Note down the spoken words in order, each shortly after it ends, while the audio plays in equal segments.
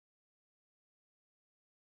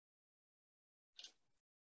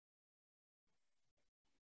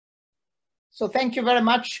So thank you very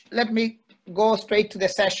much. Let me go straight to the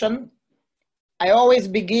session. I always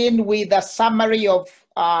begin with a summary of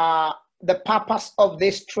the purpose of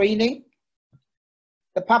this training.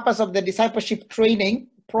 The purpose of the discipleship training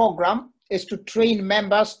program is to train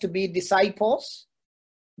members to be disciples,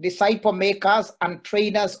 disciple makers, and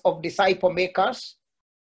trainers of disciple makers.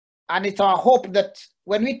 And it's our hope that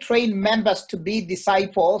when we train members to be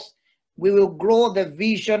disciples, we will grow the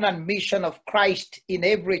vision and mission of Christ in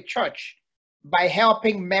every church by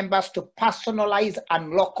helping members to personalize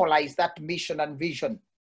and localize that mission and vision.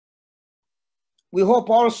 We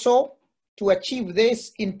hope also to achieve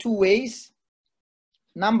this in two ways.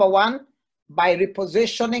 Number one, by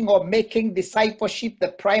repositioning or making discipleship the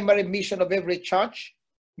primary mission of every church,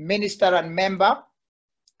 minister, and member.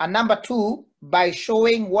 And number two, by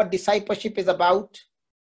showing what discipleship is about,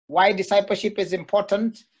 why discipleship is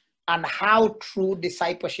important, and how true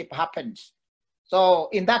discipleship happens. So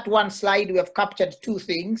in that one slide, we have captured two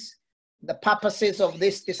things: the purposes of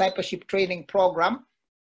this discipleship training program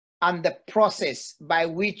and the process by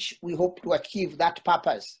which we hope to achieve that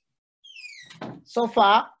purpose. So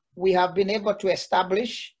far, we have been able to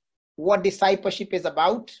establish what discipleship is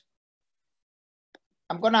about.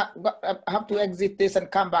 I have to exit this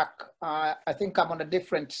and come back. I think I'm on a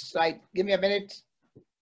different slide. Give me a minute.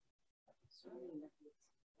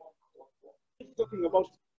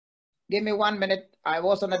 Give me 1 minute. I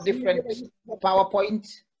was on a different PowerPoint.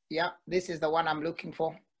 Yeah, this is the one I'm looking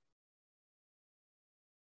for.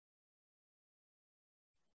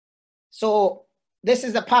 So this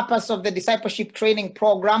is the purpose of the discipleship training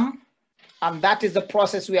program, and that is the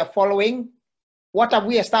process we are following. What have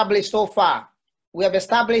we established so far? We have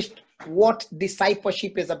established what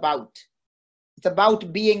discipleship is about. It's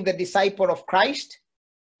about being the disciple of Christ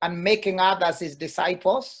and making others his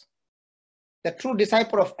disciples. The true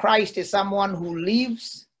disciple of Christ is someone who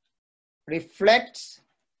lives, reflects,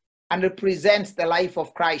 and represents the life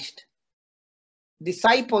of Christ.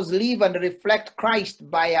 Disciples live and reflect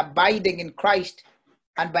Christ by abiding in Christ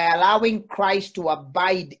and by allowing Christ to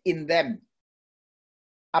abide in them.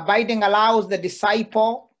 Abiding allows the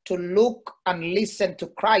disciple to look and listen to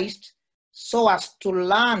Christ so as to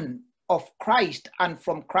learn of Christ and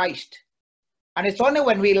from Christ. And it's only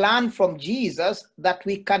when we learn from Jesus that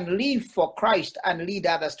we can live for Christ and lead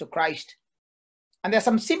others to Christ. And there's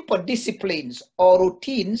some simple disciplines or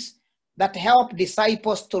routines that help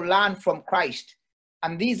disciples to learn from Christ.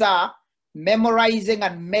 And these are memorizing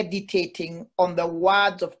and meditating on the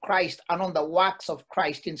words of Christ and on the works of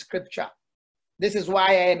Christ in Scripture. This is why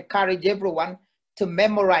I encourage everyone to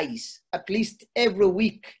memorize at least every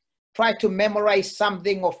week. Try to memorize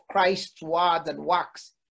something of Christ's words and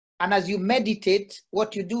works. And as you meditate,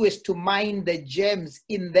 what you do is to mine the gems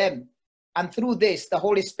in them. And through this, the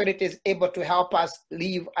Holy Spirit is able to help us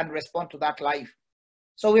live and respond to that life.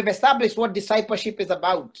 So we've established what discipleship is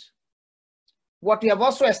about. What we have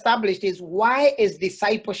also established is, why is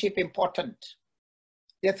discipleship important?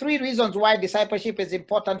 There are three reasons why discipleship is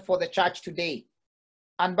important for the church today.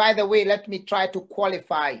 And by the way, let me try to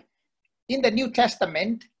qualify. In the New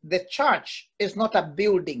Testament, the church is not a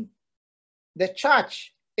building. The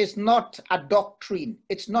church is not a doctrine.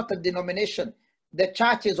 It's not a denomination. The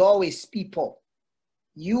church is always people.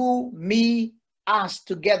 You, me, us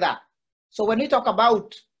together. So when we talk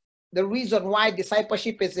about the reason why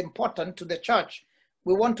discipleship is important to the church,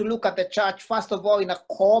 we want to look at the church, first of all, in a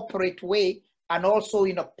corporate way and also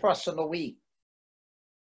in a personal way.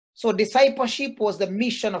 So discipleship was the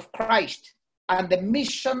mission of Christ and the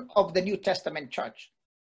mission of the New Testament church.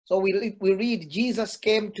 So we read, Jesus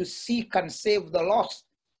came to seek and save the lost.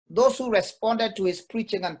 Those who responded to his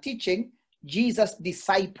preaching and teaching, Jesus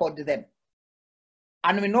discipled them.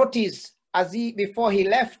 And we notice before he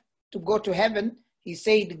left to go to heaven, he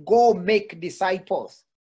said, go make disciples.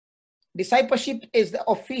 Discipleship is the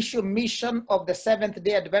official mission of the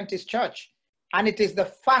Seventh-day Adventist Church, and it is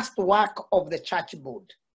the first work of the church board.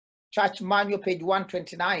 Church Manual, page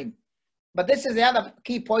 129. But this is the other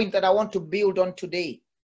key point that I want to build on today.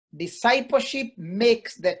 Discipleship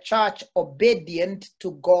makes the church obedient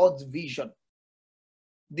to God's vision.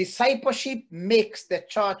 Discipleship makes the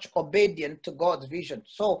church obedient to God's vision.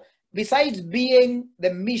 So besides being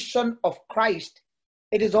the mission of Christ,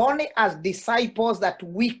 it is only as disciples that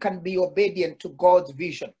we can be obedient to God's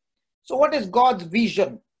vision. So what is God's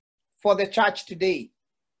vision for the church today?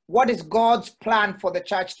 What is God's plan for the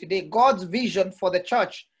church today? God's vision for the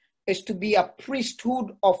church is to be a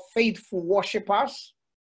priesthood of faithful worshipers,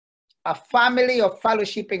 a family of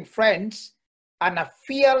fellowshipping friends, and a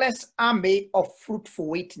fearless army of fruitful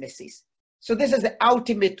witnesses. So this is the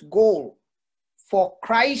ultimate goal for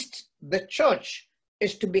Christ, the church,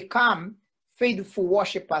 is to become faithful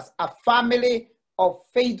worshipers, a family of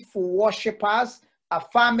faithful worshipers, a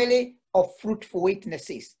family of fruitful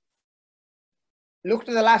witnesses. Look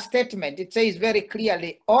to the last statement. It says very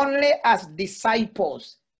clearly, only as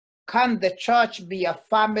disciples can the church be a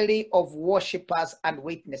family of worshipers and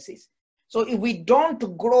witnesses. So if we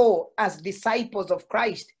don't grow as disciples of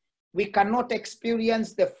Christ, we cannot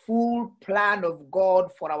experience the full plan of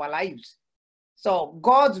God for our lives. So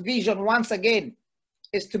God's vision, once again,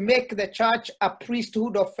 is to make the church a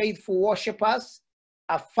priesthood of faithful worshipers,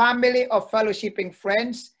 a family of fellowshipping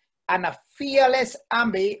friends, and a fearless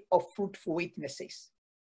army of fruitful witnesses.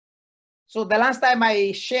 So the last time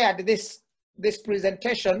I shared this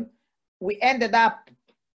presentation, we ended up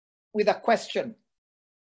with a question.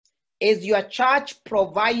 Is your church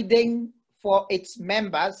providing for its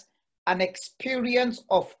members an experience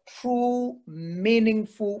of true,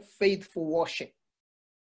 meaningful, faithful worship?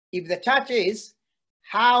 If the church is,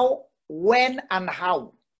 how, when, and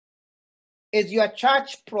how? Is your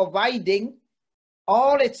church providing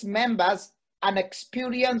all its members an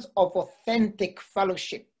experience of authentic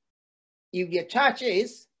fellowship? If your church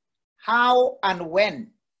is, how and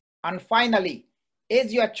when? And finally,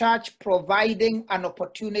 is your church providing an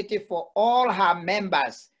opportunity for all her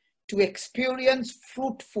members to experience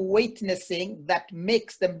fruitful witnessing that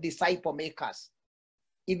makes them disciple makers?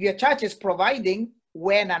 If your church is providing,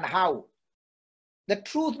 when and how? The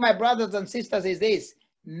truth, my brothers and sisters, is this: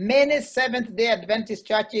 many Seventh-day Adventist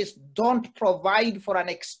churches don't provide for an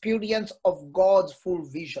experience of God's full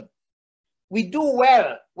vision. We do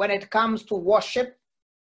well when it comes to worship,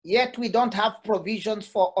 yet we don't have provisions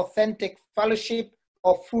for authentic fellowship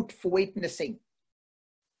or fruitful witnessing.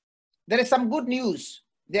 There is some good news.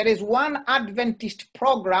 There is one Adventist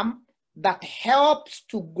program that helps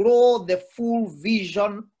to grow the full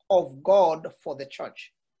vision of God for the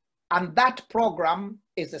church. And that program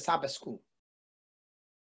is the Sabbath School.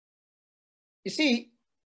 You see,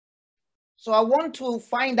 so I want to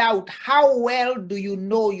find out, how well do you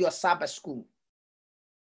know your Sabbath School?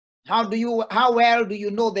 How well do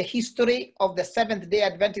you know the history of the Seventh-day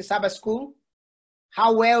Adventist Sabbath School?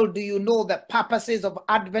 How well do you know the purposes of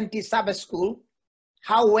Adventist Sabbath School?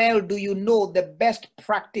 How well do you know the best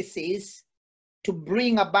practices to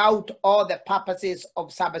bring about all the purposes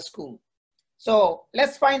of Sabbath School? So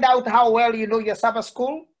let's find out how well you know your Sabbath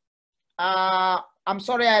School. I'm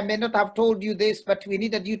sorry, I may not have told you this, but we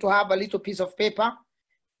needed you to have a little piece of paper.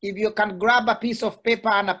 If you can grab a piece of paper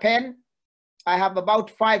and a pen, I have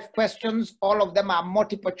about 5 questions. All of them are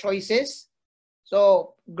multiple choices.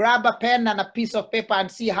 So grab a pen and a piece of paper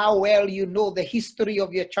and see how well you know the history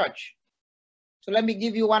of your church. So let me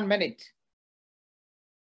give you 1 minute.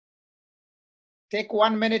 Take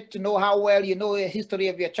 1 minute to know how well you know the history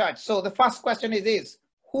of your church. So the first question is this: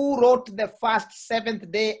 who wrote the first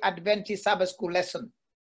Seventh-day Adventist Sabbath School lesson?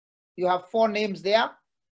 You have 4 names there: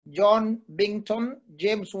 John Bington,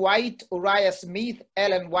 James White, Uriah Smith,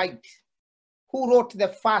 Ellen White. Who wrote the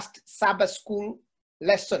first Sabbath School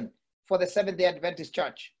lesson for the Seventh-day Adventist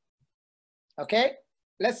Church? Okay,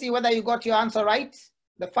 let's see whether you got your answer right.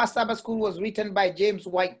 The first Sabbath School was written by James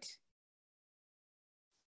White.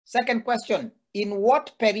 Second question: in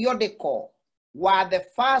what periodical were the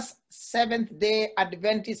first Seventh-day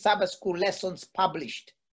Adventist Sabbath School lessons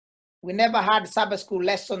published? We never had Sabbath School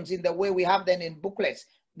lessons in the way we have them in booklets.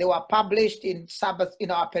 They were published in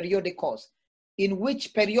our periodicals. In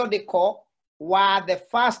which periodical were the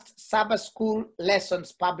first Sabbath School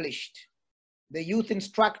lessons published? The Youth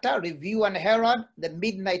Instructor, Review and Herald, the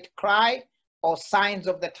Midnight Cry, or Signs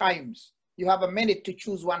of the Times? You have a minute to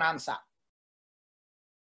choose one answer.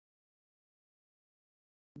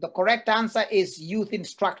 The correct answer is Youth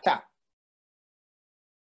Instructor.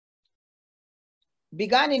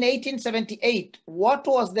 Began in 1878, what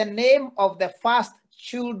was the name of the first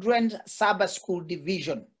children's Sabbath School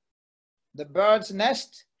division? The Bird's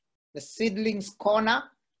Nest, the Seedlings Corner,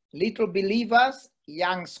 Little Believers,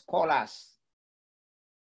 Young Scholars.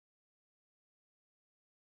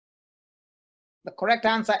 The correct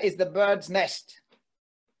answer is the Bird's Nest.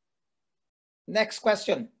 Next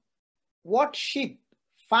question: what ship,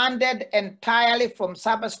 funded entirely from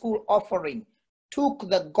Sabbath School offering, took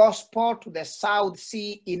the gospel to the South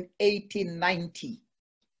Sea in 1890?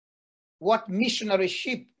 What missionary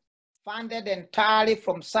ship, funded entirely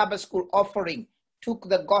from Sabbath School offering, took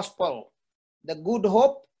the gospel? The Good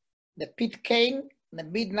Hope, the Pitcairn, the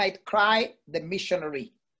Midnight Cry, the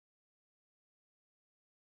Missionary.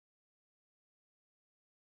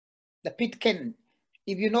 The Pitcairn.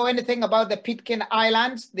 If you know anything about the Pitcairn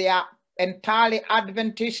Islands, they are entirely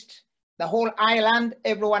Adventist. The whole island,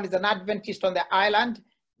 everyone is an Adventist on the island,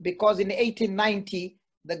 because in 1890,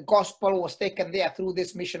 the gospel was taken there through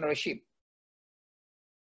this missionary ship.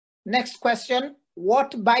 Next question.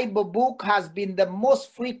 What Bible book has been the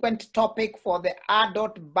most frequent topic for the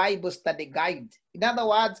adult Bible study guide? In other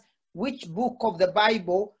words, which book of the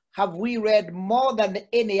Bible have we read more than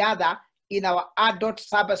any other in our adult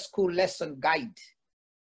Sabbath school lesson guide?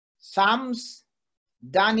 Psalms,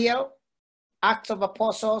 Daniel, Acts of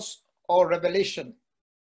Apostles, or Revelation?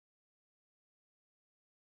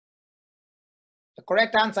 The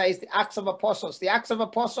correct answer is the Acts of Apostles. The Acts of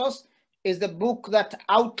Apostles is the book that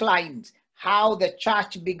outlines how the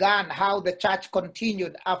church began, how the church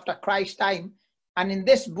continued after Christ's time. And in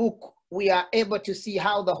this book, we are able to see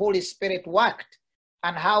how the Holy Spirit worked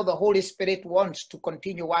and how the Holy Spirit wants to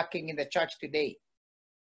continue working in the church today.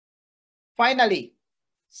 Finally,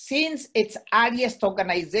 since its earliest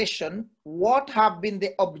organization, what have been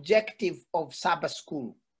the objective of Sabbath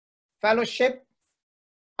school? Fellowship,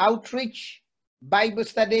 outreach, Bible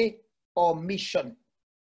study, or mission?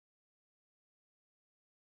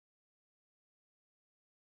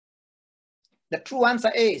 The true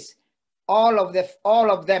answer is all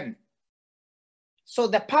of them. So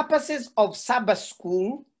the purposes of Sabbath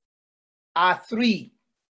school are three.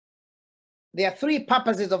 There are three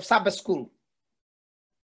purposes of Sabbath school: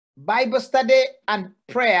 Bible study and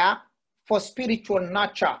prayer for spiritual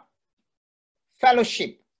nurture,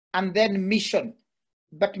 fellowship, and then mission.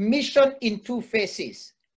 But mission in two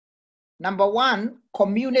phases. Number one,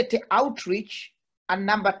 community outreach, and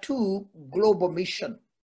number two, global mission.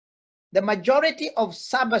 The majority of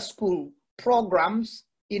Sabbath school programs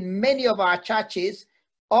in many of our churches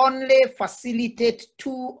only facilitate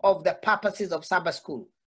two of the purposes of Sabbath school.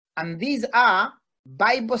 And these are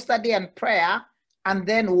Bible study and prayer, and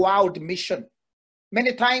then world mission.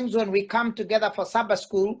 Many times when we come together for Sabbath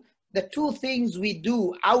school, the two things we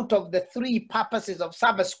do out of the three purposes of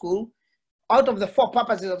Sabbath school, out of the four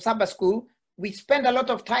purposes of Sabbath school, we spend a lot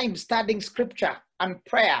of time studying scripture and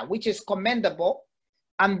prayer, which is commendable.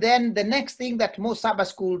 And then the next thing that most Sabbath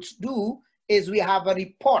schools do is we have a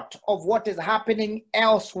report of what is happening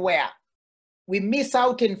elsewhere. We miss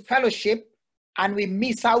out in fellowship and we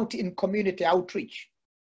miss out in community outreach.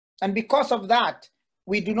 And because of that,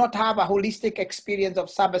 we do not have a holistic experience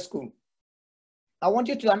of Sabbath school. I want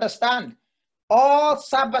you to understand, all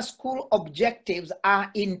Sabbath school objectives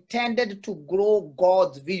are intended to grow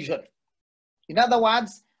God's vision. In other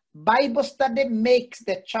words, Bible study makes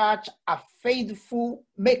the church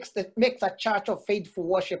makes a church of faithful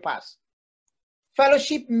worshipers.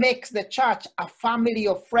 Fellowship makes the church a family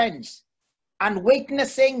of friends. And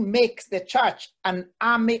witnessing makes the church an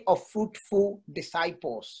army of fruitful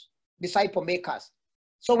disciple makers.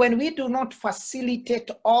 So when we do not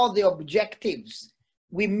facilitate all the objectives,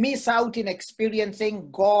 we miss out in experiencing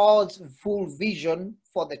God's full vision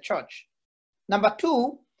for the church. Number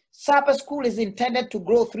two, Sabbath school is intended to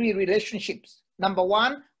grow three relationships. Number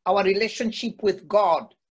one, our relationship with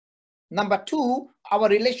God. Number two, our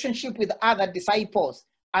relationship with other disciples.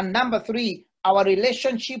 And number three, our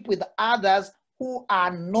relationship with others who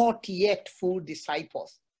are not yet full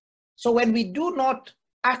disciples. So when we do not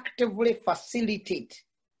actively facilitate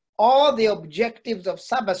all the objectives of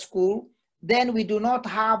Sabbath school, then we do not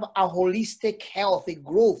have a holistic, healthy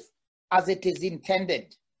growth as it is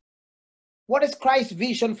intended. What is Christ's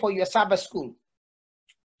vision for your Sabbath school?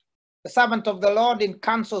 The servant of the Lord in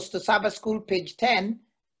Counsels to Sabbath School, page 10,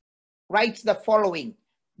 writes the following: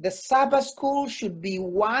 the Sabbath school should be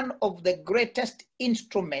one of the greatest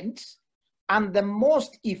instruments and the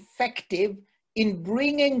most effective in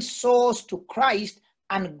bringing souls to Christ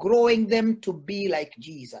and growing them to be like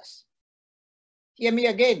Jesus. Hear me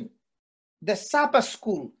again. The Sabbath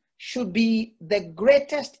school should be the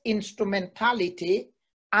greatest instrumentality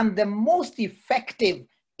and the most effective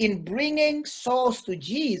in bringing souls to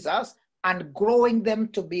Jesus and growing them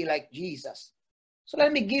to be like Jesus. So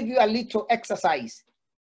let me give you a little exercise.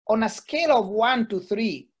 On a scale of 1 to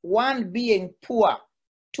 3, 1 being poor,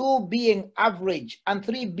 2 being average, and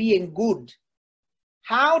 3 being good,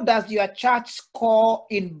 how does your church score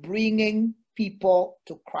in bringing people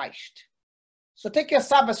to Christ? So take your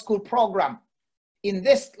Sabbath school program. In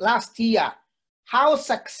this last year, how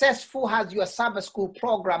successful has your Sabbath school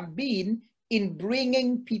program been in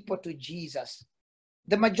bringing people to Jesus?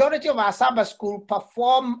 The majority of our Sabbath school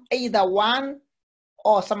perform either 1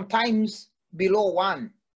 or sometimes below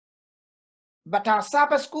 1. But our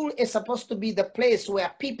Sabbath school is supposed to be the place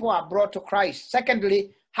where people are brought to Christ.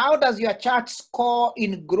 Secondly, how does your church score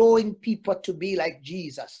in growing people to be like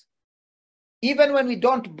Jesus? Even when we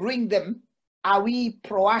don't bring them, are we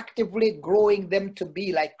proactively growing them to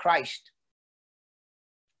be like Christ?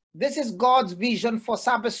 This is God's vision for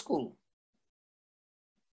Sabbath school.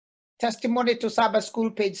 Testimony to Sabbath School,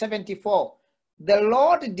 page 74. The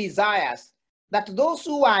Lord desires that those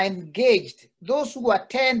who are engaged, those who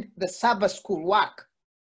attend the Sabbath School work,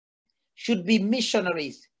 should be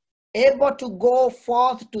missionaries, able to go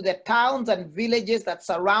forth to the towns and villages that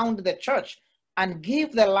surround the church and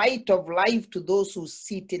give the light of life to those who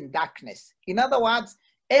sit in darkness. In other words,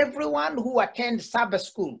 everyone who attends Sabbath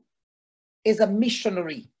School is a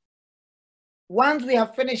missionary. Once we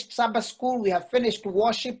have finished Sabbath School, we have finished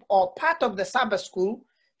worship, or part of the Sabbath School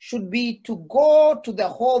should be to go to the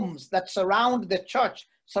homes that surround the church,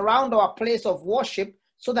 surround our place of worship,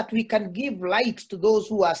 so that we can give light to those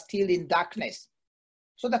who are still in darkness.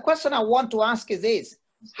 So the question I want to ask is this: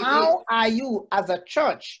 how are you as a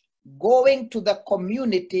church going to the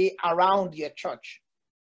community around your church?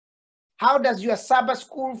 How does your Sabbath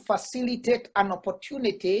School facilitate an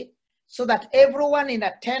opportunity so that everyone in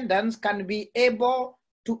attendance can be able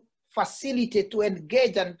to facilitate, to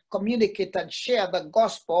engage and communicate and share the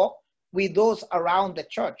gospel with those around the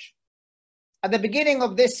church? At the beginning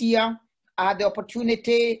of this year, I had the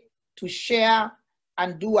opportunity to share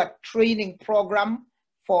and do a training program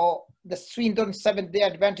for the Swindon Seventh-day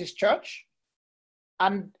Adventist Church.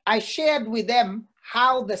 And I shared with them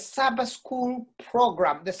how the Sabbath School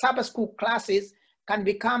program, the Sabbath School classes, can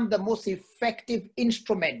become the most effective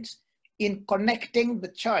instruments in connecting the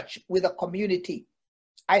church with the community.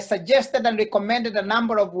 I suggested and recommended a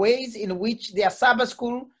number of ways in which their Sabbath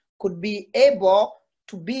School could be able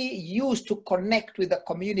to be used to connect with the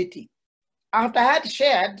community. After I had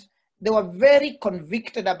shared, they were very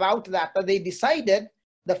convicted about that, but they decided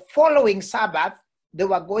the following Sabbath, they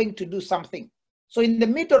were going to do something. So in the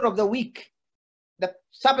middle of the week, the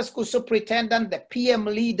Sabbath School superintendent, the PM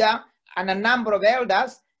leader, and a number of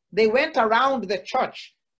elders, they went around the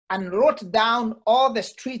church and wrote down all the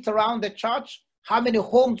streets around the church, how many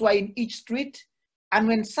homes were in each street. And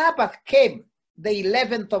when Sabbath came, the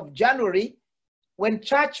 11th of January, when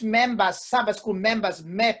church members, Sabbath School members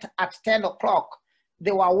met at 10 o'clock,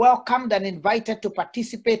 they were welcomed and invited to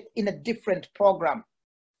participate in a different program.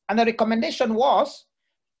 And the recommendation was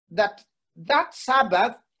that that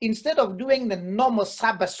Sabbath, instead of doing the normal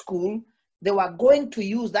Sabbath School, they were going to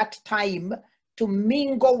use that time to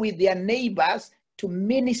mingle with their neighbors, to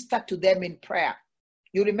minister to them in prayer.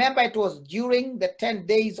 You remember it was during the 10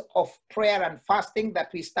 days of prayer and fasting that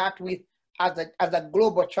we start with as a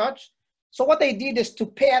global church. So what they did is to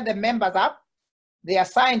pair the members up. They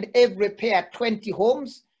assigned every pair 20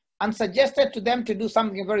 homes and suggested to them to do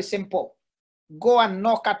something very simple. Go and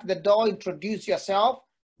knock at the door, introduce yourself.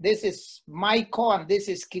 This is Michael and this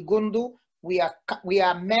is Kigundu. We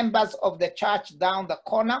are members of the church down the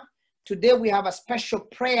corner. Today we have a special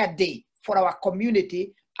prayer day for our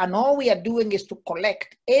community, and all we are doing is to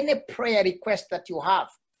collect any prayer request that you have.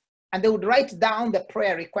 And they would write down the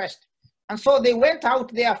prayer request. And so they went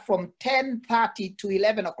out there from 10:30 to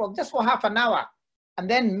 11 o'clock, just for half an hour, and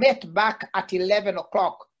then met back at 11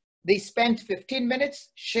 o'clock. They spent 15 minutes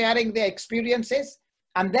sharing their experiences,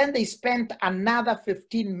 and then they spent another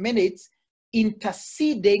 15 minutes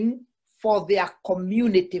interceding for their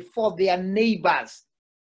community, for their neighbors.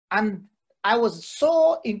 And I was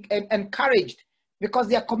so encouraged because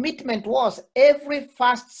their commitment was every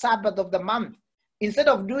first Sabbath of the month, instead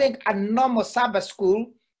of doing a normal Sabbath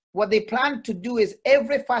school, what they plan to do is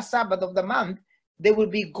every first Sabbath of the month, they will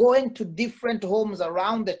be going to different homes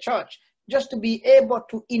around the church just to be able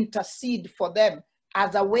to intercede for them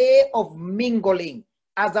as a way of mingling,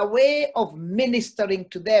 as a way of ministering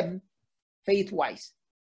to them faith-wise.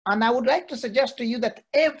 And I would like to suggest to you that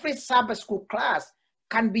every Sabbath school class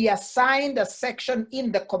can be assigned a section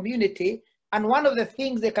in the community, and one of the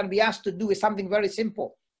things they can be asked to do is something very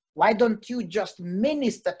simple. Why don't you just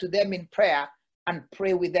minister to them in prayer and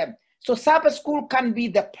pray with them? So Sabbath school can be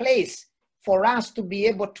the place for us to be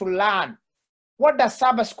able to learn. What does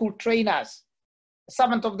Sabbath school train us? The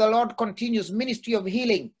servant of the Lord continues, ministry of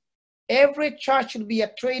healing. Every church should be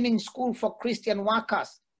a training school for Christian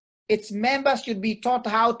workers. Its members should be taught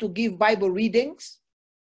how to give Bible readings,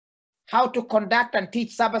 how to conduct and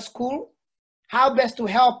teach Sabbath school, how best to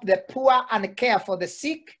help the poor and care for the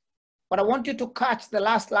sick. But I want you to catch the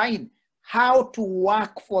last line, how to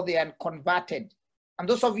work for the unconverted. And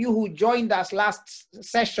those of you who joined us last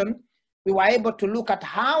session, we were able to look at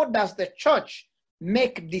how does the church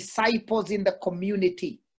make disciples in the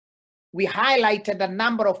community. We highlighted a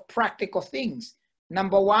number of practical things.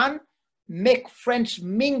 Number one, make friends,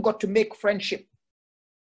 mingle to make friendship.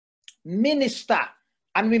 Minister,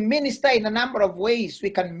 and we minister in a number of ways. We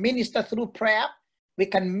can minister through prayer. We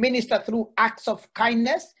can minister through acts of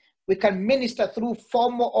kindness. We can minister through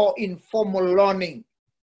formal or informal learning.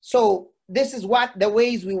 So this is what the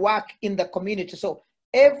ways we work in the community. So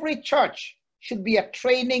every church should be a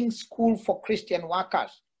training school for Christian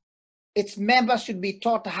workers. Its members should be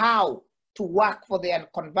taught how to work for the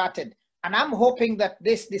unconverted. And I'm hoping that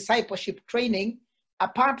this discipleship training,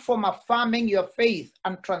 apart from affirming your faith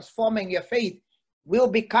and transforming your faith, will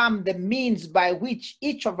become the means by which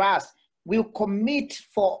each of us will commit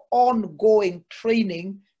for ongoing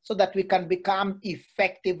training so that we can become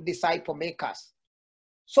effective disciple makers.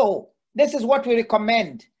 So this is what we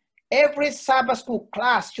recommend. Every Sabbath school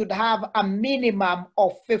class should have a minimum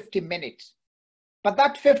of 50 minutes. But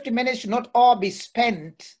that 50 minutes should not all be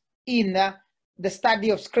spent in the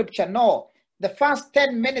study of scripture. No, the first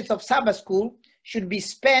 10 minutes of Sabbath school should be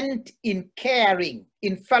spent in caring,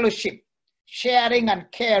 in fellowship, sharing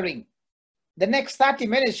and caring. The next 30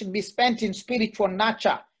 minutes should be spent in spiritual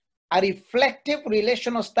nurture, a reflective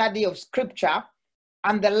relational study of scripture.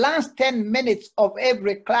 And the last 10 minutes of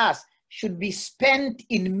every class should be spent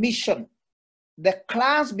in mission. The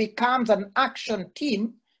class becomes an action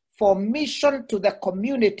team for mission to the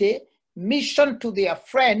community, mission to their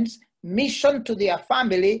friends, mission to their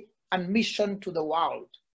family, and mission to the world.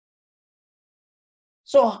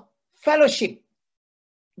 So fellowship,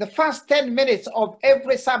 the first 10 minutes of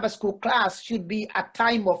every Sabbath school class should be a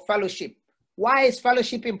time of fellowship. Why is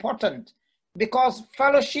fellowship important? Because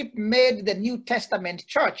fellowship made the New Testament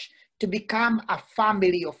church to become a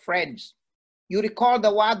family of friends. You recall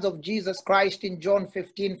the words of Jesus Christ in John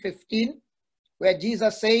 15:15, where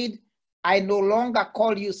Jesus said, I no longer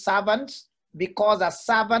call you servants, because a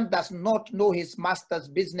servant does not know his master's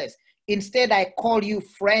business. Instead, I call you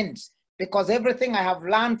friends, because everything I have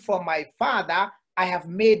learned from my Father, I have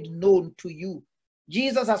made known to you.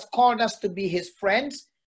 Jesus has called us to be his friends,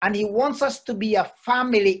 and he wants us to be a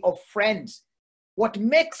family of friends. What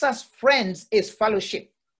makes us friends is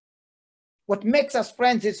fellowship. What makes us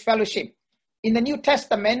friends is fellowship. In the New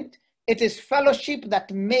Testament, it is fellowship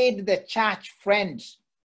that made the church friends.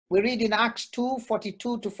 We read in Acts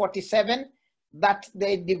 2:42-47 that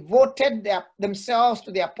they devoted themselves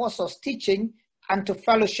to the apostles' teaching and to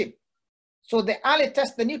fellowship. So the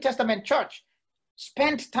New Testament church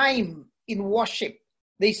spent time in worship.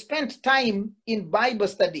 They spent time in Bible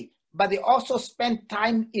study, but they also spent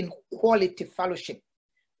time in quality fellowship.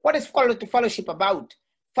 What is quality fellowship about?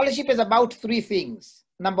 Fellowship is about three things.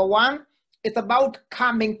 Number one, it's about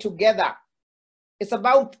coming together. It's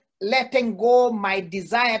about letting go my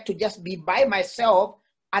desire to just be by myself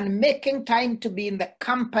and making time to be in the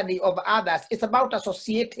company of others. It's about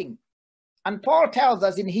associating. And Paul tells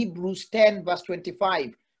us in Hebrews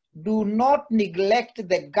 10:25, do not neglect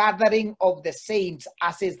the gathering of the saints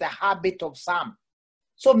as is the habit of some.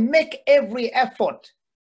 So make every effort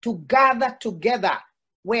to gather together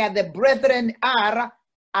where the brethren are.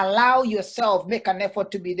 Allow yourself, make an effort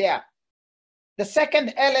to be there. The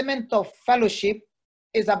second element of fellowship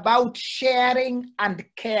is about sharing and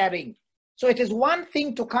caring. So it is one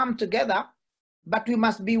thing to come together, but we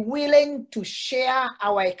must be willing to share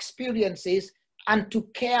our experiences and to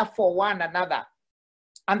care for one another.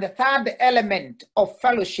 And the third element of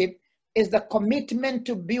fellowship is the commitment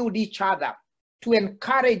to build each other, to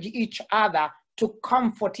encourage each other, to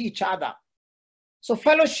comfort each other. So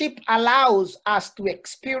fellowship allows us to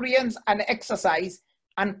experience and exercise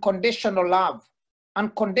unconditional love,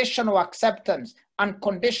 unconditional acceptance,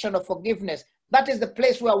 unconditional forgiveness. That is the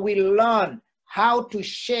place where we learn how to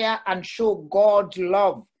share and show God's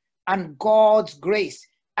love and God's grace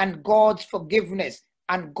and God's forgiveness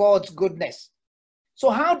and God's goodness.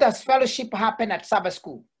 So how does fellowship happen at Sabbath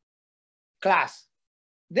school class?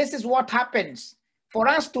 This is what happens. For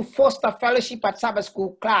us to foster fellowship at Sabbath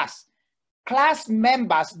school class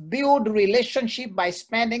members build relationship by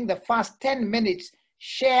spending the first 10 minutes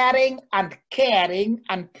sharing and caring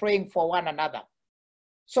and praying for one another.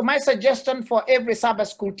 So my suggestion for every Sabbath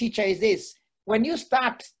school teacher is this: when you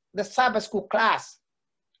start the Sabbath school class,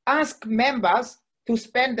 ask members to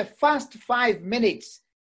spend the first 5 minutes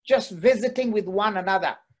just visiting with one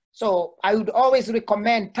another. So I would always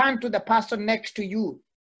recommend, turn to the person next to you,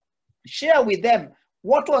 share with them,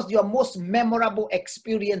 what was your most memorable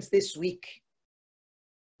experience this week?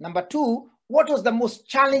 Number two, what was the most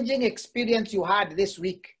challenging experience you had this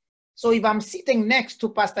week? So if I'm sitting next to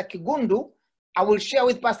Pastor Kigundu, I will share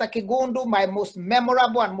with Pastor Kigundu my most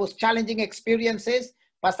memorable and most challenging experiences.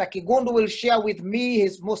 Pastor Kigundu will share with me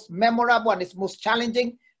his most memorable and his most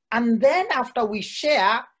challenging. And then after we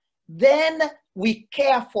share, then we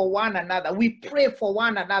care for one another. We pray for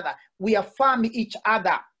one another. We affirm each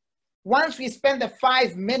other. Once we spend the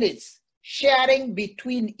 5 minutes sharing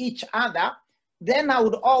between each other, then I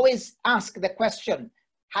would always ask the question,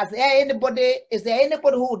 Is there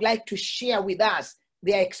anybody who would like to share with us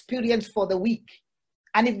their experience for the week?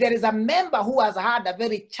 And if there is a member who has had a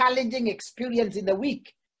very challenging experience in the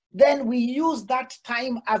week, then we use that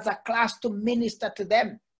time as a class to minister to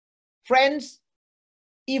them. Friends,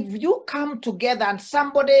 if you come together and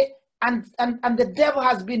somebody, and the devil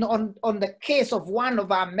has been on the case of one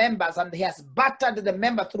of our members, and he has battered the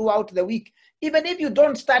member throughout the week, even if you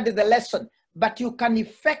don't study the lesson, but you can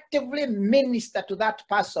effectively minister to that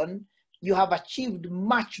person, you have achieved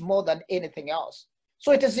much more than anything else.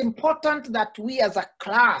 So it is important that we as a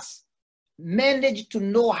class manage to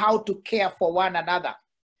know how to care for one another.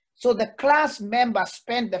 So the class members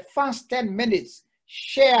spend the first 10 minutes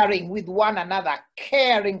sharing with one another,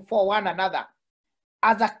 caring for one another.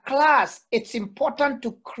 As a class, it's important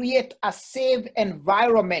to create a safe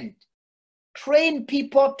environment. Train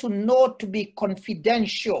people to know to be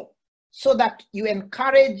confidential so that you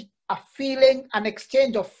encourage a feeling, an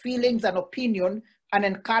exchange of feelings and opinion, and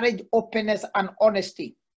encourage openness and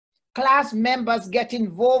honesty. Class members get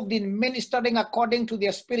involved in ministering according to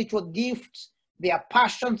their spiritual gifts, their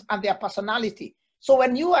passions, and their personality. So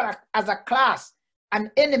when you are as a class and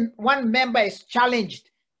one member is challenged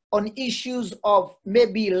on issues of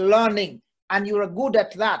maybe learning, and you're good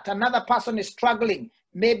at that, another person is struggling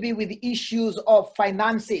maybe with issues of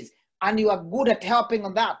finances, and you are good at helping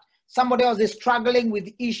on that. Somebody else is struggling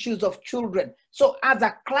with issues of children. So as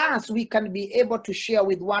a class, we can be able to share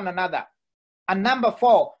with one another. And number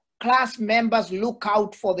 4, class members look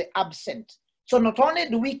out for the absent. So not only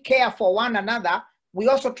do we care for one another, we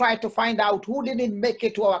also try to find out who didn't make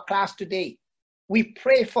it to our class today. We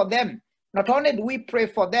pray for them. Not only do we pray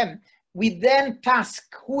for them, we then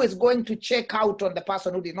task who is going to check out on the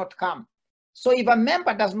person who did not come. So if a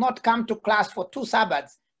member does not come to class for 2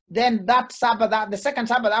 Sabbaths, then that Sabbath, the second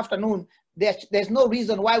Sabbath afternoon, there's no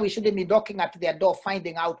reason why we shouldn't be knocking at their door,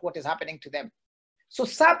 finding out what is happening to them. So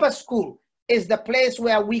Sabbath school is the place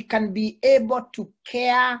where we can be able to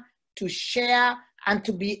care, to share, and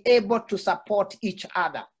to be able to support each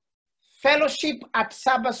other. Fellowship at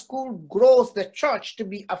Sabbath school grows the church to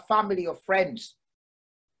be a family of friends.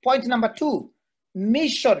 Point number 2,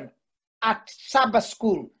 mission at Sabbath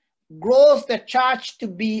school grows the church to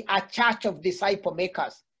be a church of disciple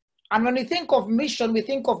makers. And when we think of mission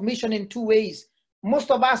in 2 ways. Most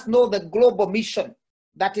of us know the global mission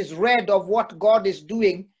that is read of what God is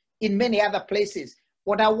doing in many other places.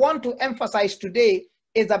 What I want to emphasize today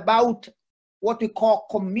is about what we call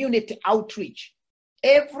community outreach.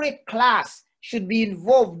 Every class should be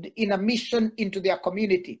involved in a mission into their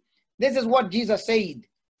community. This is what Jesus said,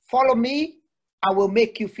 "Follow me, I will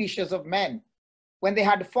make you fishers of men." When they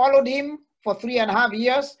had followed him for 3.5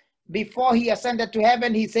 years, before he ascended to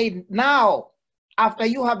heaven, he said, "Now, after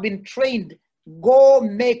you have been trained, go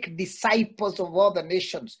make disciples of all the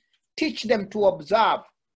nations. Teach them to observe."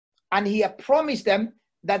 And he had promised them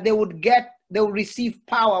that they will receive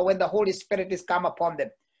power when the Holy Spirit is come upon them.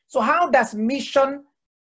 So how does mission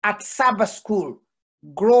at Sabbath school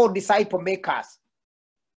grow disciple makers?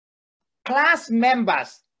 Class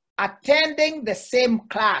members attending the same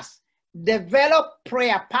class develop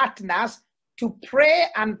prayer partners to pray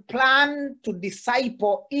and plan to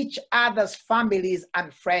disciple each other's families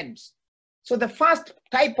and friends. So the first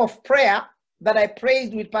type of prayer that I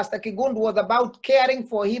prayed with Pastor Kigundu was about caring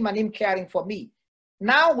for him and him caring for me.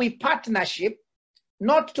 Now we partnership,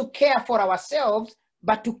 not to care for ourselves,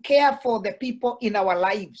 but to care for the people in our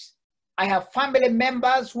lives. I have family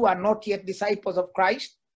members who are not yet disciples of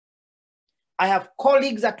Christ. I have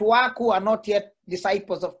colleagues at work who are not yet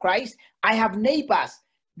disciples of Christ. I have neighbors.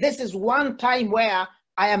 This is one time where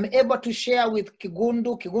I am able to share with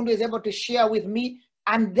Kigundu. Kigundu is able to share with me.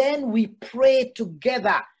 And then we pray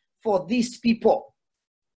together for these people.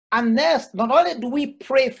 And next, not only do we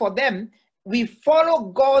pray for them, we follow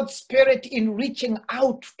God's Spirit in reaching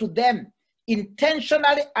out to them,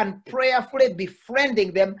 intentionally and prayerfully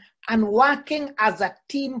befriending them and working as a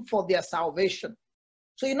team for their salvation.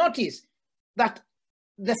 So you notice that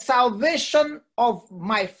the salvation of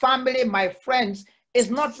my family, my friends, is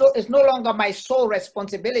no longer my sole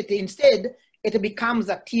responsibility. Instead, it becomes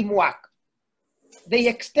a teamwork. They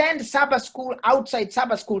extend Sabbath school outside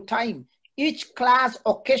Sabbath school time, each class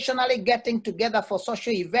occasionally getting together for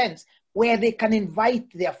social events where they can invite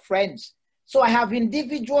their friends. So I have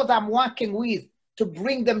individuals I'm working with to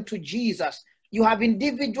bring them to Jesus. You have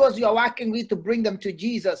individuals you are working with to bring them to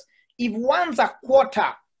Jesus. If once a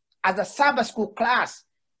quarter, as a Sabbath school class,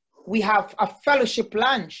 we have a fellowship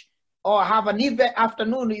lunch or have an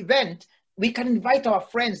afternoon event, we can invite our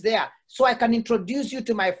friends there. So I can introduce you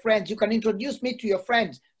to my friends. You can introduce me to your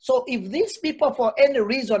friends. So if these people for any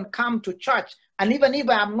reason come to church, and even if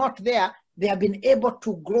I'm not there, they have been able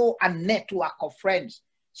to grow a network of friends.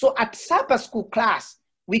 So at Sabbath school class,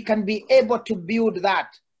 we can be able to build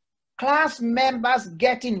that. Class members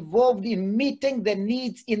get involved in meeting the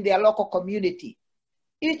needs in their local community.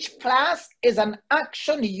 Each class is an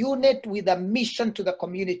action unit with a mission to the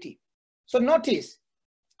community. So notice,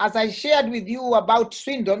 as I shared with you about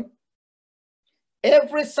Swindon,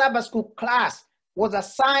 every Sabbath school class was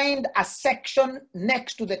assigned a section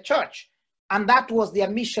next to the church, and that was their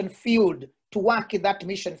mission field, to work in that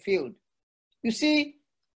mission field. You see,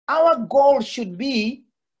 our goal should be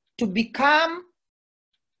to become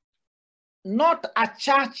not a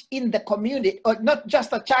church in the community, or not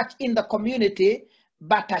just a church in the community,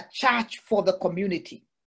 but a church for the community.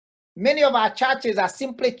 Many of our churches are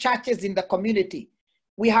simply churches in the community.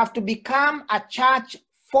 We have to become a church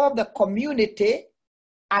for the community,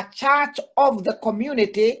 a church of the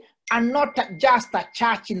community, and not just a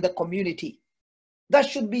church in the community. That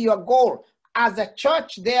should be your goal. As a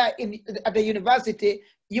church there at the university,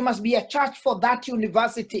 you must be a church for that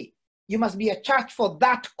university. You must be a church for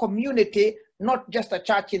that community, not just a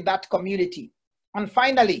church in that community. And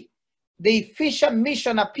finally, the efficient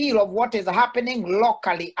mission appeal of what is happening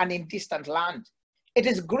locally and in distant lands. It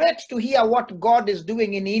is great to hear what God is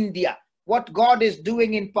doing in India, what God is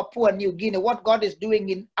doing in Papua New Guinea, what God is doing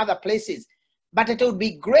in other places. But it would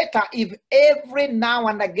be greater if every now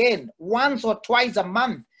and again, once or twice a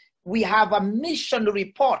month, we have a mission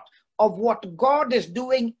report of what God is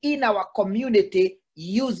doing in our community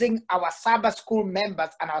using our Sabbath school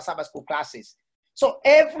members and our Sabbath school classes. So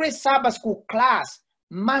every Sabbath school class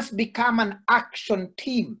must become an action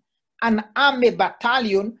team, an army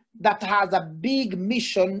battalion that has a big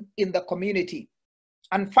mission in the community.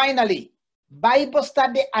 And finally, Bible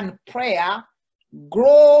study and prayer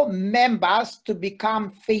grow members to become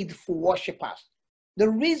faithful worshipers. The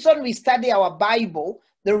reason we study our Bible,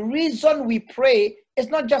 the reason we pray is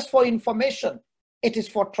not just for information, it is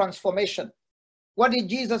for transformation. What did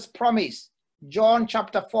Jesus promise? John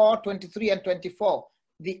chapter 4, 23 and 24.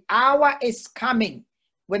 The hour is coming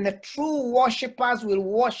when the true worshipers will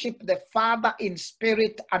worship the Father in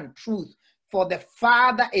spirit and truth, for the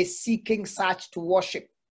Father is seeking such to worship.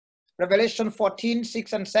 Revelation 14,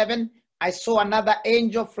 6 and 7. I saw another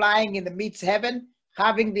angel flying in the midst heaven,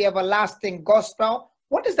 having the everlasting gospel.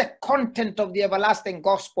 What is the content of the everlasting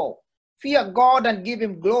gospel? Fear God and give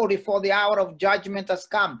him glory, for the hour of judgment has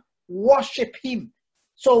come. Worship him.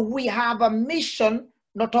 So we have a mission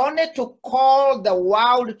not only to call the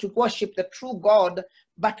world to worship the true God,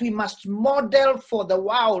 but we must model for the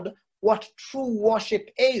world what true worship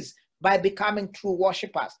is by becoming true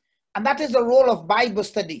worshipers. And that is the role of Bible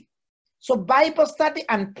study. So Bible study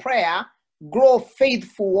and prayer grow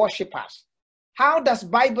faithful worshipers. How does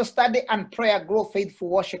Bible study and prayer grow faithful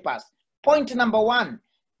worshipers? Point number one,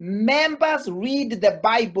 members read the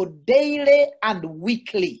Bible daily and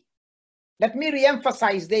weekly. Let me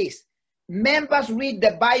re-emphasize this. Members read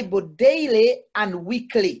the Bible daily and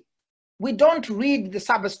weekly. We don't read the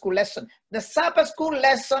Sabbath school lesson. The Sabbath school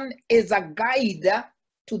lesson is a guide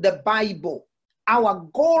to the Bible. Our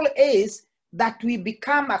goal is that we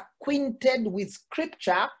become acquainted with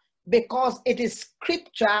Scripture, because it is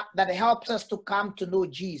Scripture that helps us to come to know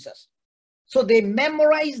Jesus. So they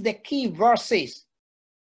memorize the key verses.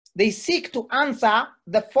 They seek to answer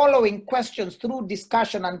the following questions through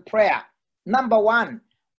discussion and prayer. Number one,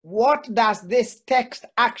 what does this text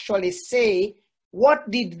actually say?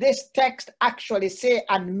 What did this text actually say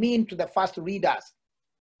and mean to the first readers?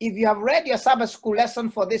 If you have read your Sabbath school lesson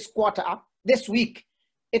for this quarter, this week,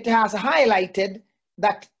 it has highlighted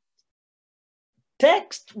that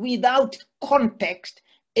text without context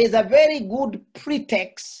is a very good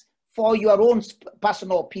pretext for your own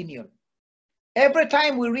personal opinion. Every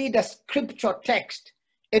time we read a scripture text,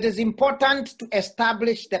 it is important to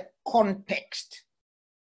establish the context.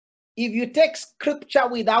 If you take scripture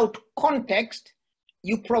without context,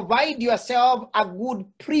 you provide yourself a good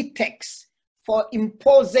pretext for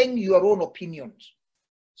imposing your own opinions.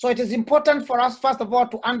 So it is important for us, first of all,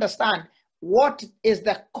 to understand what is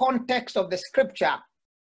the context of the scripture,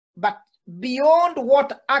 but beyond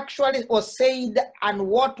what actually was said and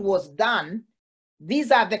what was done, these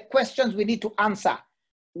are the questions we need to answer.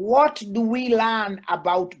 What do we learn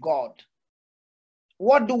about God?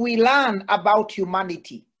 What do we learn about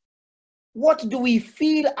humanity? What do we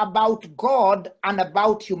feel about God and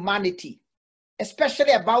about humanity,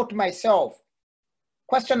 especially about myself?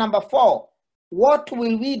 Question number 4, what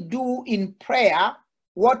will we do in prayer?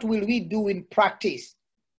 What will we do in practice?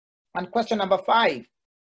 And question number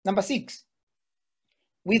 6,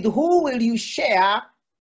 with who will you share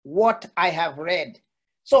what I have read.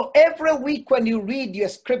 So every week when you read your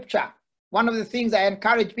scripture, one of the things I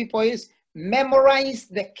encourage people is memorize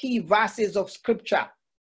the key verses of scripture.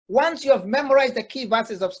 Once you have memorized the key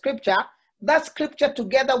verses of scripture, that scripture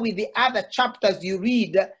together with the other chapters you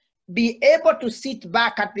read, be able to sit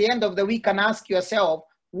back at the end of the week and ask yourself,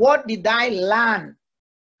 what did I learn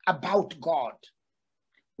about God?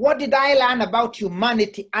 What did I learn about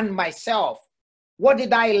humanity and myself? What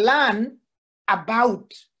did I learn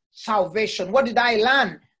about salvation? What did I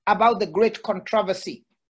learn about the great controversy?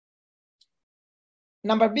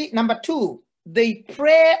 Number two, they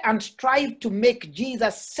pray and strive to make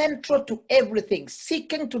Jesus central to everything,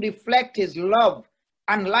 seeking to reflect his love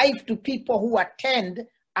and life to people who attend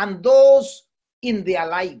and those in their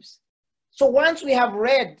lives. So once we have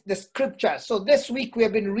read the scripture, so this week we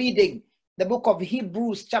have been reading the book of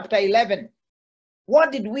Hebrews chapter 11.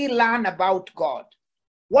 What did we learn about God?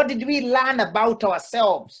 What did we learn about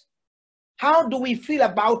ourselves? How do we feel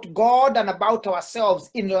about God and about ourselves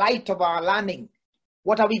in light of our learning?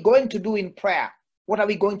 What are we going to do in prayer? What are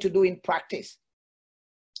we going to do in practice?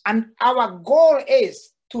 And our goal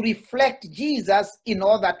is to reflect Jesus in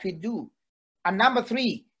all that we do. And number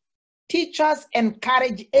three, teachers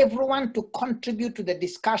encourage everyone to contribute to the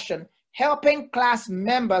discussion, helping class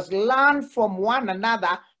members learn from one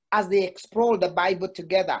another as they explore the Bible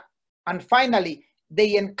together. And finally,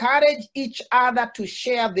 they encourage each other to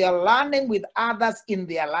share their learning with others in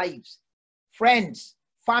their lives, friends,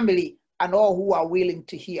 family, and all who are willing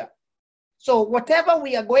to hear. So whatever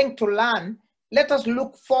we are going to learn, let us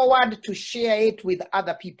look forward to share it with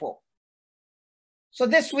other people. So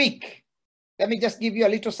this week, let me just give you a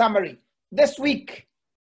little summary. This week,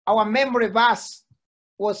 our memory verse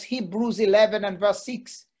was Hebrews 11 and verse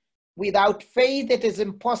 6. Without faith, it is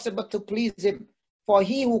impossible to please him. For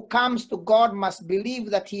he who comes to God must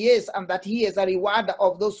believe that he is, and that he is a rewarder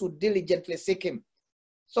of those who diligently seek him.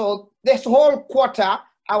 So this whole quarter,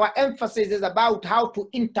 our emphasis is about how to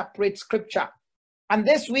interpret scripture. And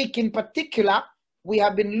this week in particular, we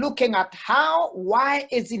have been looking at why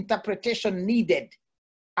is interpretation needed?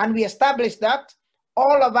 And we established that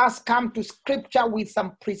all of us come to scripture with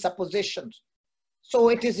some presuppositions. So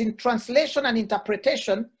it is in translation and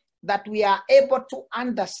interpretation that we are able to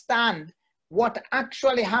understand what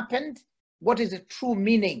actually happened, what is the true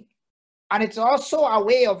meaning. And it's also a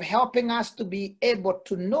way of helping us to be able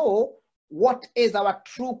to know what is our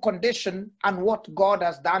true condition and what God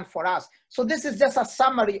has done for us. So this is just a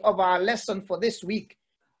summary of our lesson for this week,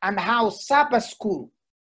 and how Sabbath school,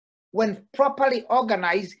 when properly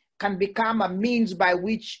organized, can become a means by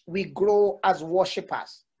which we grow as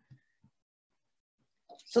worshipers.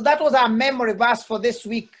 So that was our memory verse for this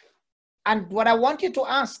week. And what I want you to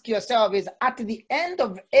ask yourself is, at the end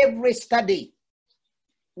of every study,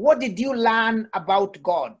 what did you learn about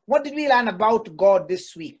God? What did we learn about God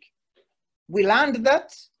this week? We learned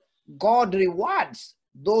that God rewards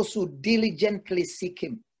those who diligently seek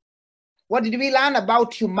him. What did we learn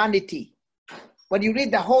about humanity? When you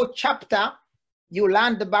read the whole chapter, you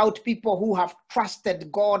learned about people who have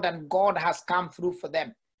trusted God and God has come through for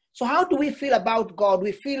them. So how do we feel about God?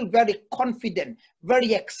 We feel very confident,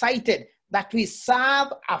 very excited that we serve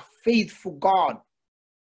a faithful God.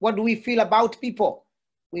 What do we feel about people?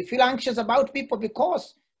 We feel anxious about people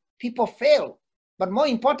because people fail. But more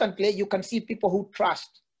importantly, you can see people who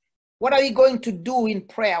trust. What are we going to do in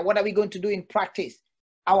prayer? What are we going to do in practice?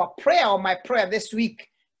 Our prayer, or my prayer this week,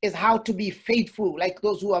 is how to be faithful like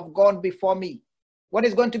those who have gone before me. What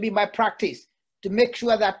is going to be my practice? To make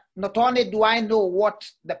sure that not only do I know what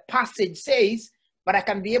the passage says, but I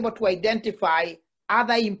can be able to identify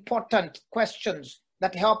other important questions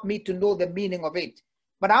that help me to know the meaning of it.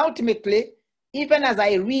 But ultimately, even as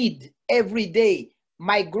I read every day,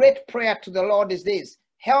 my great prayer to the Lord is this: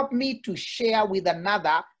 help me to share with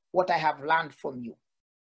another what I have learned from you.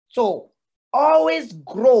 So always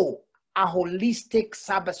grow a holistic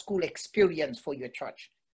Sabbath school experience for your church.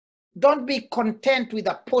 Don't be content with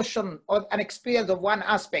a portion or an experience of one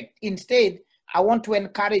aspect. Instead, I want to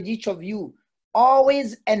encourage each of you,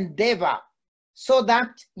 always endeavor so that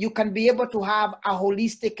you can be able to have a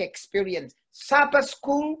holistic experience. Sabbath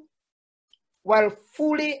school, while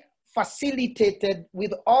fully facilitated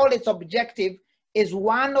with all its objective, is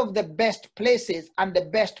one of the best places and the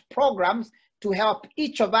best programs to help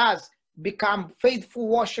each of us become faithful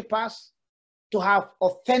worshipers, to have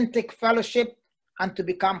authentic fellowship, and to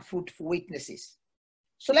become fruitful witnesses.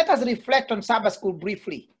 So let us reflect on Sabbath school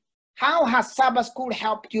briefly. How has Sabbath school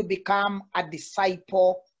helped you become a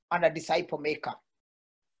disciple and a disciple maker?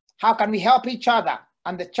 How can we help each other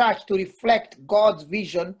and the church to reflect God's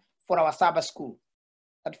vision for our Sabbath school?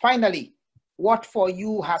 And finally, what for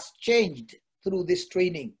you has changed through this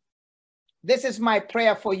training. This is my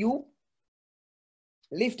prayer for you.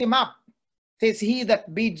 Lift him up. 'Tis he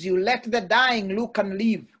that bids you, let the dying look and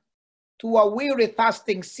live. To a weary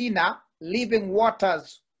thirsting sinner, living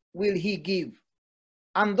waters will he give.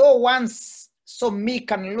 And though once so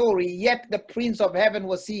meek and lowly, yet the Prince of Heaven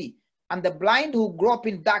was he, and the blind who grope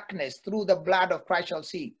in darkness through the blood of Christ shall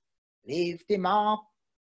see. Lift him up,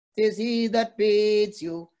 'tis he that bids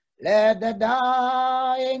you, let the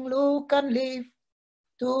dying look and live.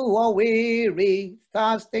 To a weary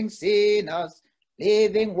thirsting sinners,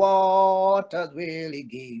 living waters will he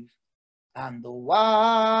give. And the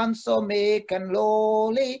one so meek and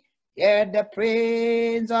lowly, yet the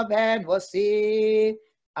Prince of Heaven was he,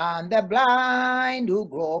 and the blind who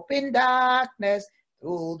grope in darkness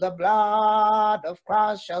through the blood of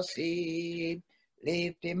Christ shall see.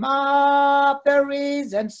 Lift him up, the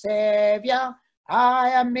risen Savior,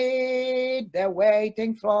 high amid the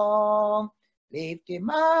waiting throng. Lift him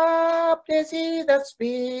up, 'tis he that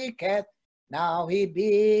speaketh, now he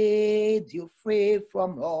bids you free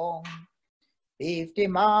from wrong. Lift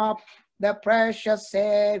him up, the precious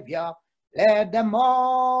Savior, let the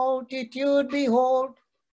multitude behold.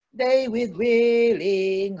 They with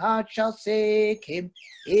willing hearts shall seek him,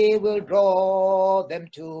 he will draw them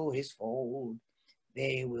to his fold.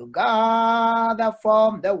 They will gather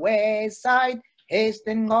from the wayside,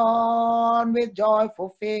 hastening on with joyful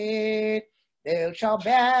feet. They shall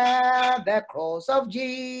bear the cross of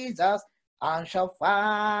Jesus, and shall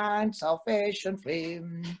find salvation free.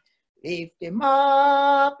 Lift him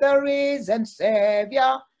up, the risen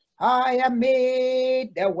Savior, high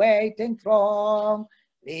amid the waiting throng.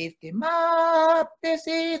 Lift him up, 'tis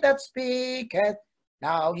he that speaketh,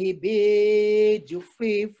 now he bids you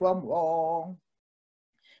free from wrong.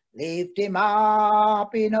 Lift him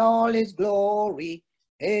up in all his glory,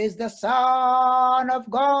 is the Son of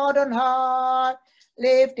God on high.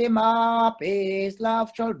 Lift him up, his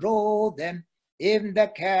love shall draw them, even the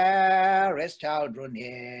careless shall draw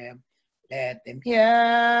near. Let them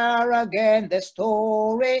hear again the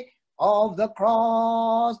story of the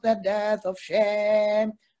cross, the death of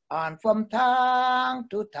shame, and from tongue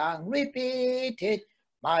to tongue repeated,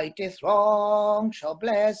 mighty throng shall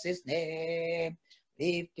bless his name.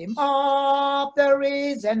 Lift him up, the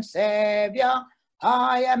risen Savior,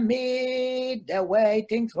 high amid the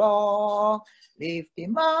waiting throng. Lift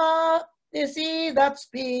him up, 'tis he that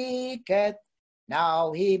speaketh,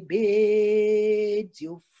 now he bids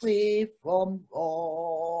you free from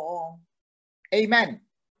wrong. Amen.